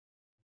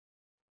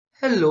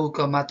Hello,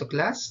 Kamato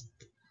class!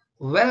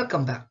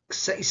 Welcome back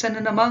sa isa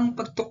na namang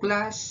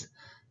pagtuklas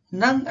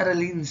ng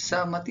aralin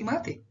sa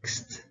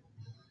mathematics.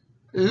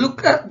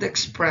 Look at the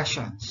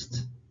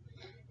expressions.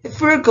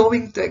 If we're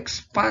going to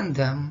expand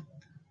them,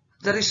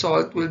 the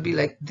result will be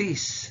like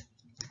this.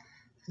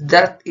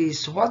 That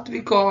is what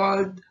we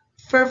call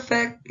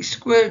perfect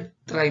squared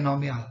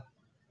trinomial,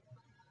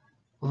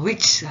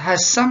 which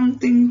has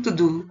something to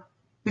do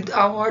with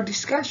our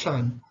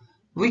discussion,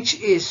 which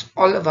is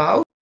all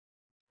about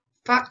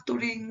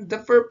factoring the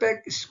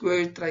perfect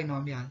squared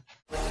trinomial.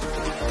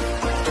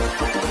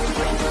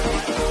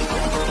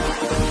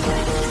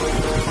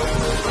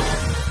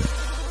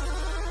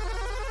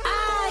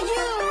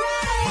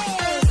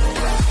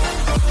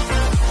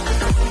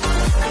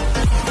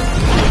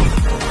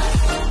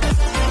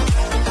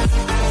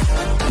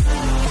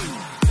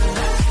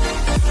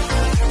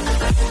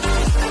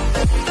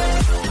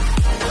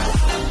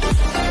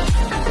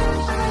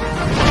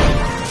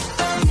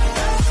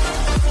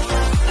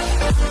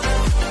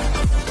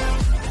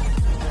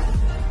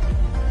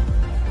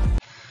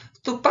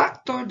 To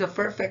factor the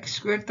perfect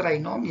square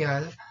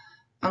trinomial,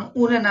 ang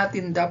una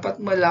natin dapat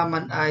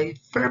malaman ay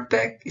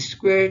perfect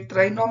square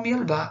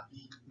trinomial ba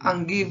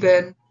ang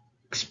given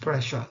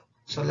expression.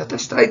 So let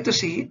us try to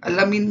see.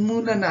 Alamin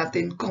muna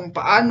natin kung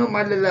paano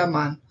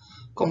malalaman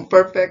kung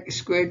perfect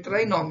square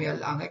trinomial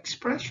ang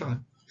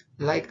expression.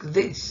 Like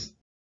this.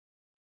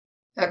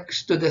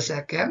 X to the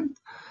second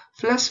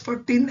plus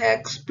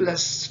 14x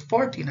plus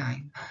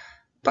 49.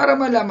 Para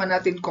malaman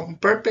natin kung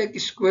perfect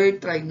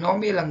square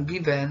trinomial ang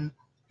given,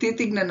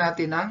 titignan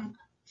natin ang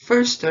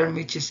first term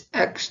which is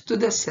x to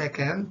the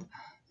second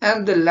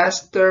and the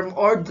last term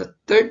or the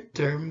third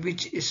term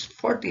which is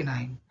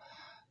 49.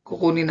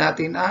 Kukunin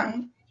natin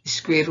ang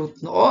square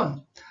root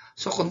noon.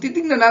 So kung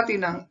titignan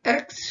natin ang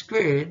x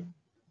squared,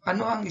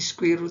 ano ang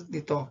square root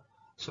nito?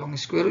 So ang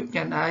square root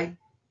niyan ay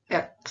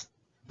x.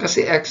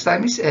 Kasi x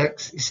times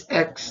x is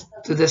x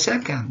to the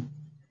second.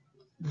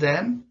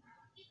 Then,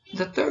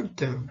 the third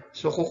term.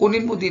 So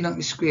kukunin mo din ang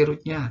square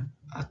root niyan.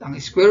 At ang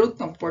square root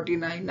ng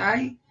 49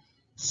 ay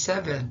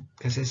 7.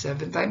 Kasi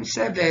 7 times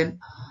 7,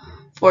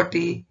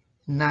 49.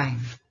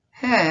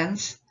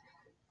 Hence,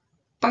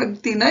 pag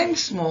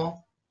tinimes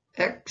mo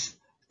x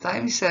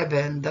times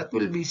 7, that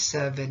will be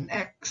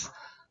 7x.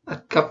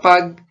 At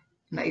kapag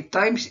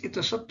na-times ito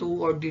sa 2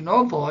 or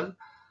dinoble,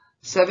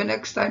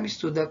 7x times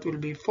 2, that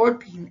will be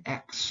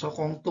 14x. So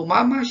kung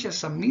tumama siya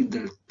sa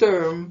middle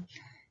term,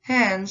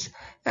 hence,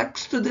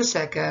 x to the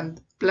second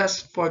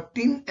plus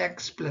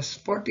 14x plus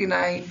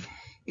 49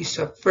 is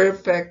a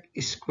perfect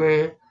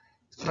square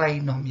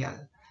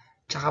trinomial.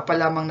 Tsaka pa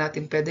lamang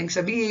natin pwedeng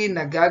sabihin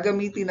na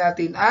gagamitin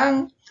natin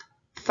ang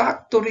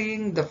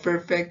factoring the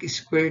perfect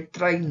square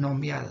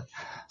trinomial.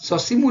 So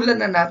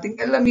simulan na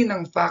natin alamin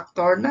ang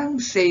factor ng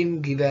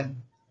same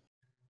given,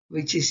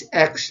 which is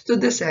x to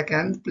the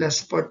second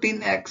plus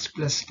 14x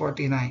plus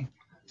 49.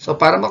 So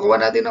para makuha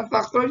natin ang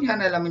factor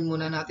niyan, alamin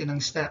muna natin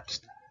ang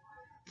steps.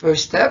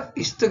 First step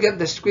is to get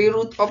the square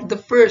root of the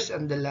first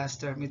and the last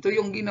term. Ito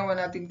yung ginawa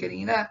natin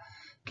kanina.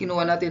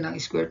 Kinuha natin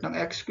ang square root ng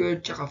x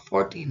squared tsaka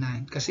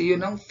 49. Kasi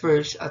yun ang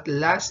first at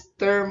last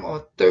term o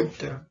third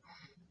term.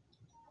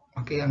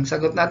 Okay, ang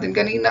sagot natin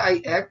kanina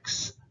ay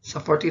x sa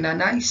 49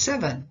 ay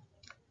 7.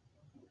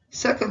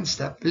 Second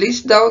step,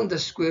 list down the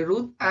square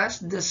root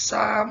as the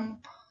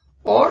sum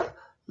or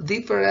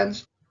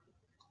difference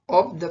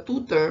of the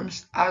two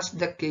terms as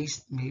the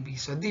case may be.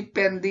 So,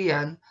 depende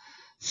yan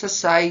sa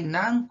sign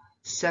ng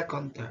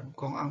second term.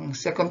 Kung ang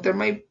second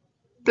term ay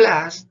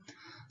plus,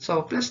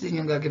 so plus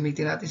din yung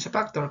gagamitin natin sa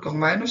factor. Kung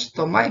minus,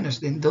 to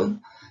minus din doon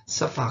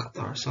sa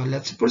factor. So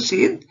let's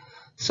proceed.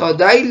 So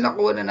dahil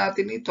nakuha na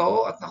natin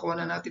ito at nakuha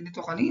na natin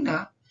ito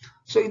kanina,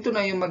 so ito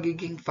na yung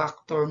magiging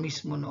factor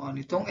mismo noon.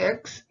 Itong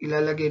x,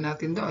 ilalagay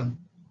natin doon.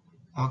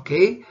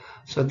 Okay?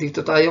 So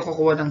dito tayo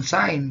kukuha ng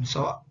sign.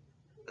 So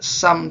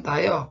sum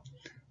tayo.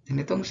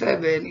 Then itong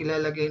 7,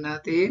 ilalagay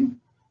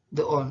natin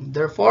doon.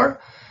 Therefore,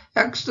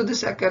 x to the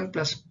second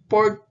plus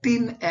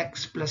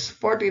 14x plus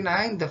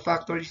 49, the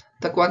factor is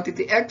the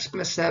quantity x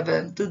plus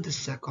 7 to the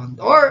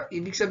second. Or,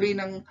 ibig sabihin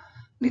ng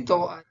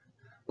nito,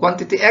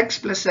 quantity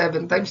x plus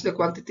 7 times the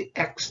quantity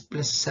x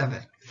plus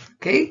 7.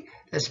 Okay?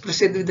 Let's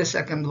proceed with the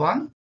second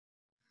one.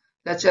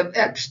 Let's have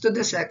x to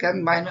the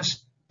second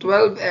minus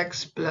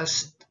 12x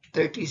plus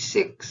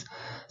 36.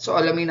 So,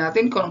 alamin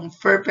natin kung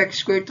perfect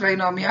square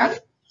trinomial.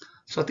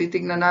 So,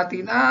 titignan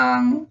natin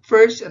ang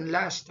first and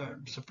last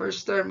term. So,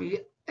 first term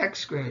is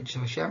x squared.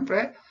 So,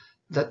 syempre,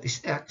 that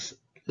is x.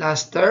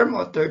 Last term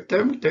o third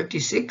term,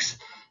 36.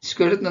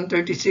 Square root ng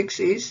 36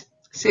 is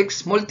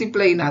 6.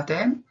 Multiply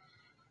natin.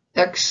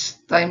 X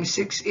times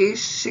 6 is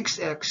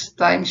 6x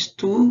times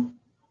 2.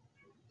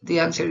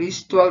 The answer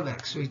is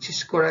 12x, which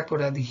is correct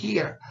already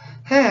here.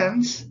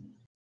 Hence,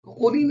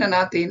 kukunin na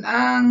natin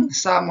ang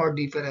sum or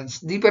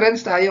difference.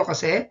 Difference tayo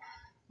kasi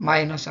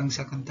minus ang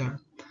second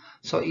term.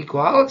 So,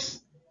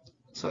 equals.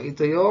 So,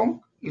 ito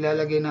yung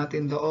ilalagay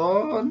natin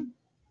doon.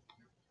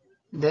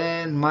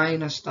 Then,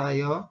 minus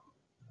tayo.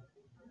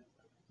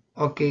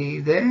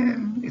 Okay,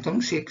 then, itong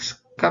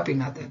 6, copy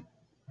natin.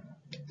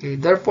 Okay,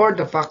 therefore,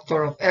 the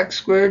factor of x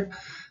squared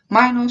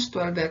minus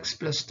 12x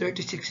plus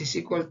 36 is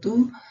equal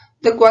to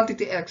the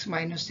quantity x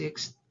minus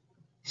 6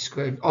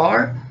 squared,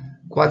 or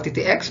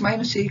quantity x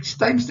minus 6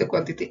 times the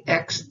quantity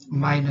x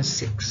minus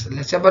 6.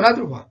 Let's have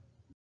another one.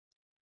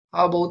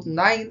 How about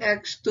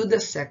 9x to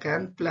the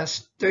second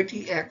plus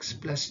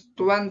 30x plus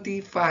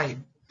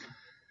 25?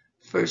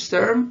 First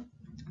term,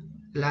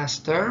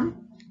 last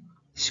term,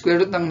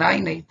 square root ng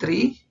 9 ay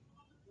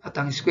 3, at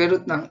ang square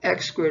root ng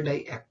x squared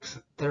ay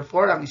x.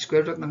 Therefore, ang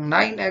square root ng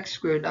 9x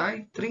squared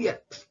ay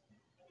 3x.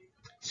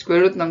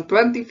 Square root ng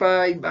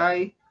 25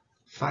 ay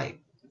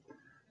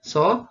 5.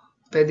 So,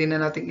 pwede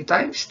na natin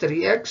i-times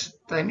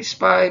 3x times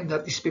 5,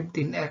 that is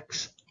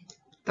 15x,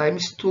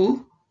 times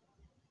 2,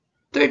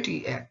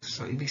 30x.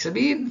 So, ibig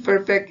sabihin,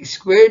 perfect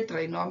square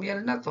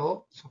trinomial na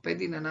to. So,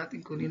 pwede na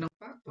natin kunin ng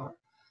factor.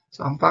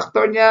 So, ang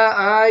factor niya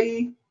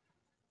ay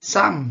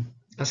sum,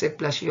 kasi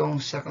plus yung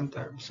second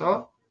term.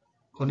 So,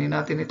 kunin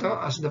natin ito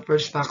as the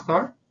first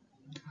factor.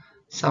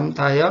 Sum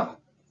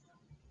tayo.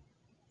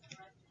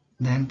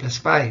 Then, plus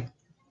 5.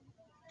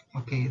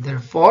 Okay,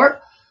 therefore,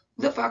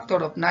 the factor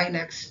of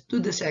 9x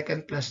to the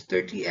second plus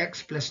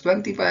 30x plus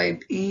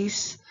 25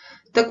 is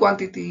the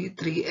quantity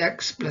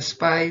 3x plus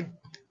 5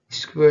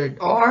 squared,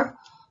 or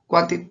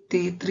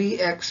quantity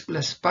 3x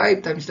plus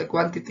 5 times the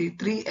quantity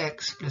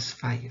 3x plus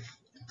 5.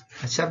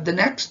 Let's have the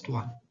next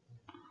one.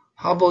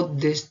 How about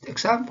this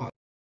example?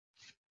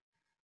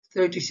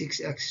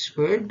 36x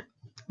squared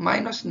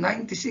minus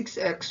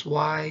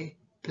 96xy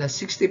plus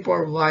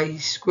 64y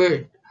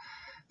squared.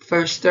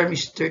 First term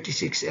is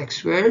 36x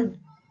squared,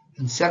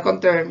 and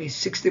second term is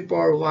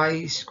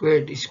 64y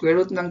squared. Square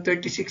root ng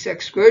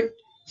 36x squared,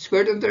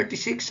 square root ng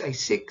 36 ay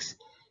 6.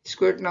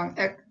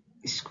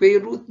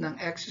 Square root ng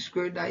x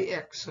squared ay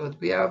x. So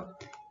we have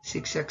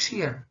 6x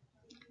here.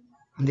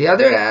 On the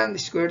other hand,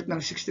 square root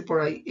ng 64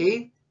 ay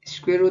 8.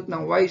 Square root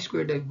ng y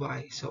squared ay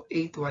y. So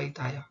 8y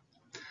tayo.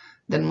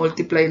 Then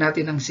multiply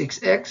natin ng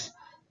 6x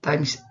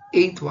times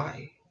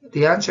 8y.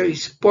 The answer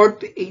is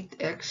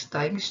 48x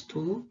times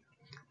 2,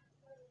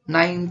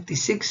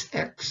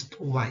 96x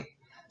to y.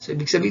 So,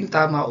 ibig sabihin,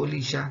 tama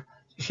uli siya.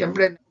 So,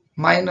 syempre,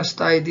 minus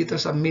tayo dito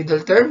sa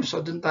middle term.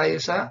 So, dun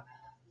tayo sa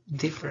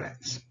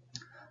difference.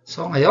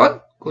 So, ngayon,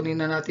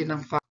 kunin na natin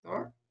ang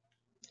factor.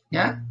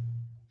 Yeah?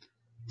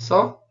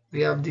 So,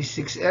 we have this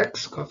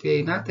 6x.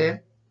 Copy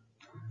natin.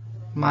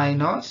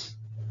 Minus.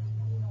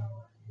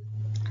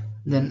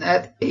 Then,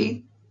 add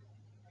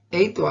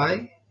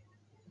 8y.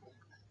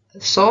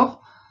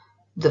 So,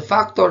 the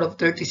factor of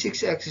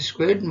 36x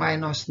squared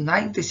minus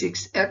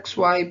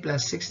 96xy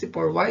plus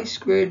 64y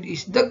squared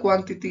is the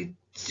quantity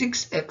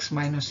 6x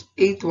minus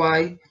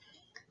 8y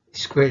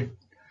squared.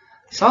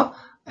 So,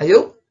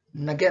 ayun,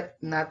 na-get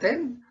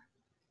natin.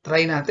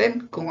 Try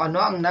natin kung ano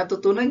ang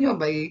natutunan nyo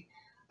by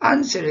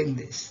answering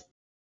this.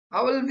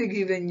 I will be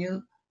giving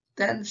you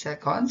 10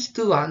 seconds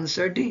to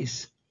answer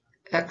this.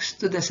 X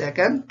to the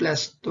second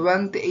plus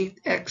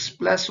 28x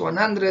plus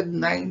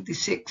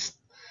 196.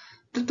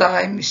 The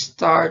time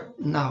start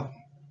now.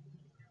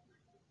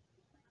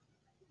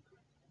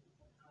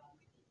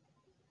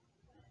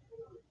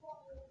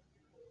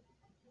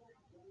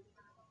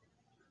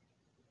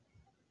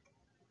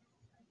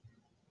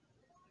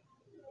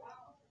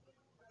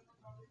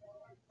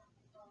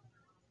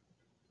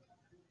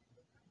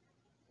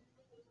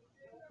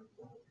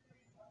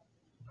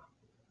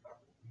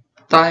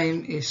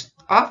 Time is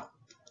up.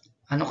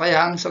 Ano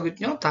kaya ang sagot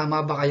nyo?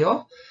 Tama ba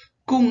kayo?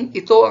 Kung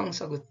ito ang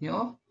sagot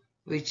nyo,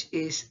 which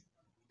is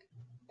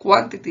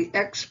quantity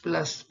x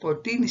plus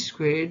 14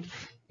 squared,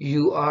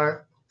 you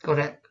are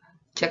correct.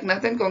 Check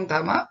natin kung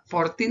tama.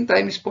 14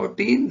 times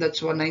 14,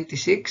 that's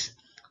 196.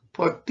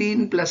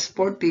 14 plus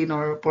 14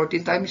 or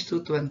 14 times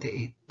 2,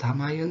 28.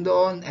 Tama yun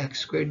doon.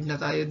 X squared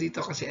na tayo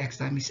dito kasi x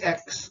times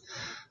x.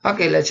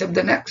 Okay, let's have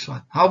the next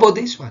one. How about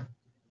this one?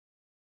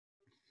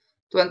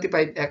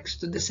 25x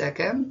to the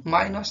second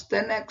minus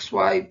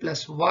 10xy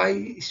plus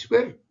y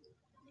squared.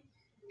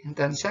 In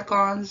 10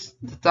 seconds,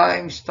 the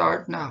time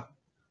start now.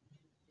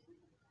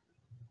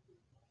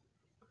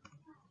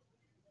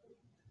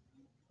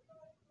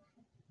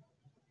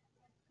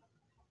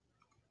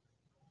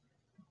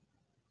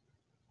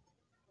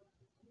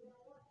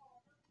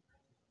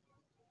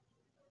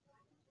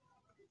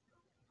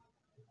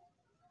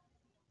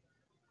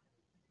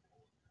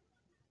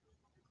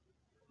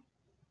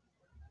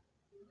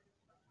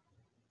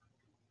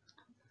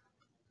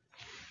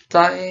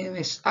 Time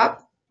is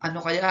up.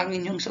 Ano kaya ang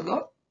inyong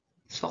sagot?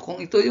 So,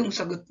 kung ito yung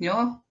sagot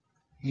nyo,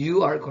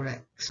 you are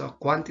correct. So,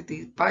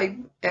 quantity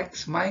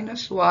 5x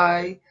minus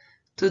y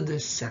to the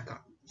second.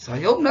 So,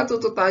 I hope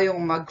natuto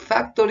tayong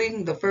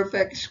mag-factoring the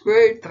perfect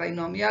square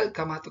trinomial.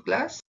 Come to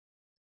class.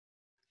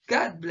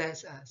 God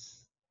bless us.